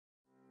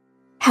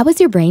How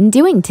is your brain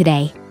doing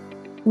today?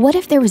 What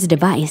if there was a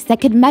device that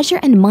could measure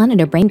and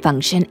monitor brain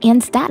function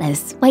and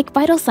status like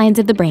vital signs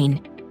of the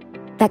brain?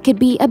 That could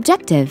be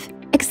objective,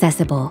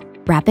 accessible,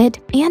 rapid,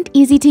 and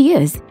easy to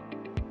use.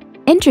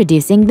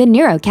 Introducing the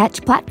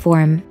NeuroCatch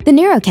Platform. The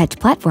NeuroCatch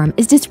Platform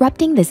is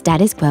disrupting the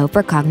status quo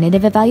for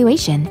cognitive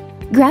evaluation.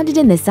 Grounded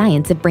in the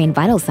science of brain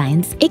vital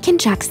signs, it can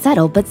track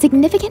subtle but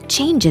significant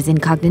changes in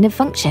cognitive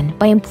function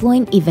by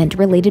employing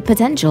event-related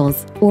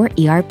potentials, or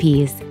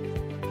ERPs.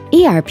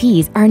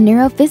 ERPs are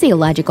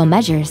neurophysiological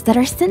measures that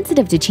are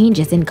sensitive to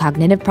changes in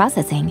cognitive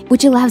processing,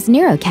 which allows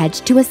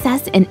NeuroCatch to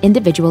assess an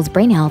individual's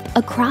brain health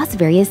across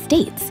various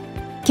states,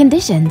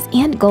 conditions,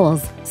 and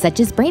goals, such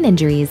as brain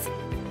injuries,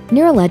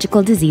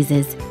 neurological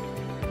diseases,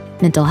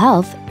 mental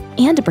health,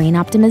 and brain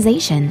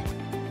optimization.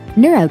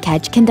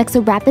 NeuroCatch conducts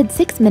a rapid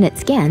 6-minute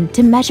scan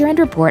to measure and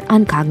report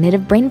on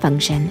cognitive brain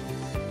function.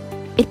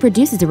 It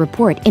produces a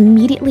report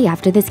immediately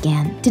after the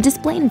scan to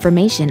display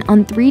information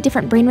on 3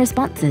 different brain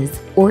responses,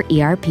 or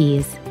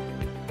ERPs.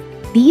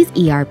 These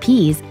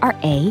ERPs are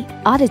A.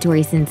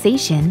 Auditory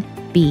sensation,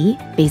 B.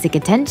 Basic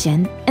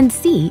attention, and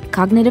C.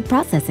 Cognitive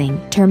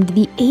processing, termed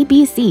the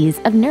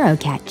ABCs of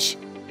NeuroCatch.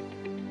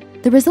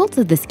 The results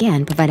of the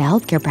scan provide a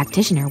healthcare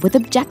practitioner with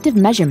objective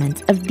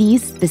measurements of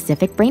these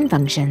specific brain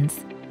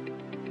functions.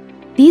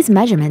 These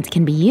measurements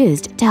can be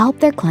used to help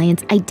their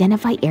clients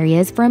identify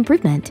areas for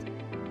improvement,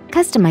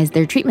 customize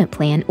their treatment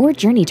plan or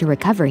journey to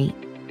recovery,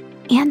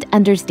 and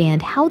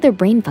understand how their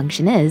brain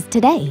function is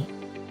today.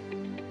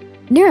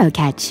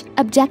 NeuroCatch,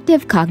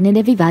 objective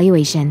cognitive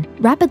evaluation,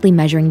 rapidly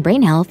measuring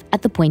brain health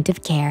at the point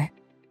of care.